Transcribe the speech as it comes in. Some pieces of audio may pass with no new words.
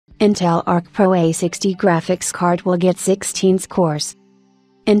Intel Arc Pro A60 graphics card will get 16 cores.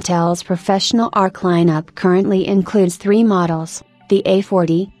 Intel's professional Arc lineup currently includes 3 models, the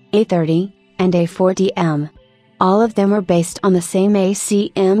A40, A30, and A40M. All of them are based on the same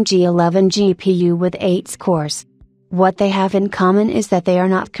ACMG11 GPU with 8 cores. What they have in common is that they are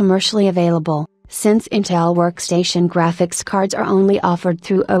not commercially available, since Intel workstation graphics cards are only offered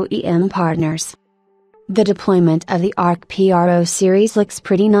through OEM partners. The deployment of the Arc Pro series looks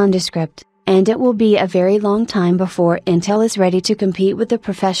pretty nondescript, and it will be a very long time before Intel is ready to compete with the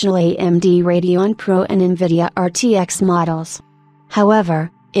professional AMD Radeon Pro and Nvidia RTX models.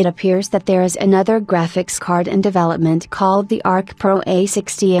 However, it appears that there is another graphics card in development called the Arc Pro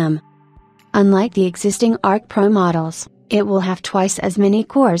A60M. Unlike the existing Arc Pro models, it will have twice as many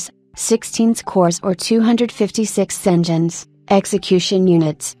cores, 16 cores or 256 engines, execution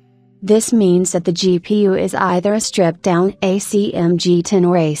units. This means that the GPU is either a stripped-down ACMG10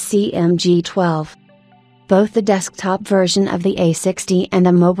 or ACMG12. Both the desktop version of the A60 and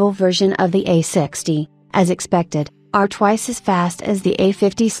the mobile version of the A60, as expected, are twice as fast as the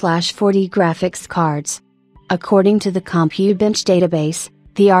A50/40 graphics cards. According to the CompuBench database,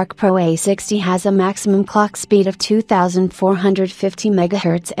 the Arc Pro A60 has a maximum clock speed of 2450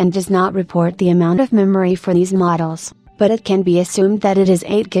 MHz and does not report the amount of memory for these models, but it can be assumed that it is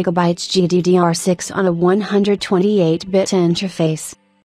 8 GB GDDR6 on a 128-bit interface.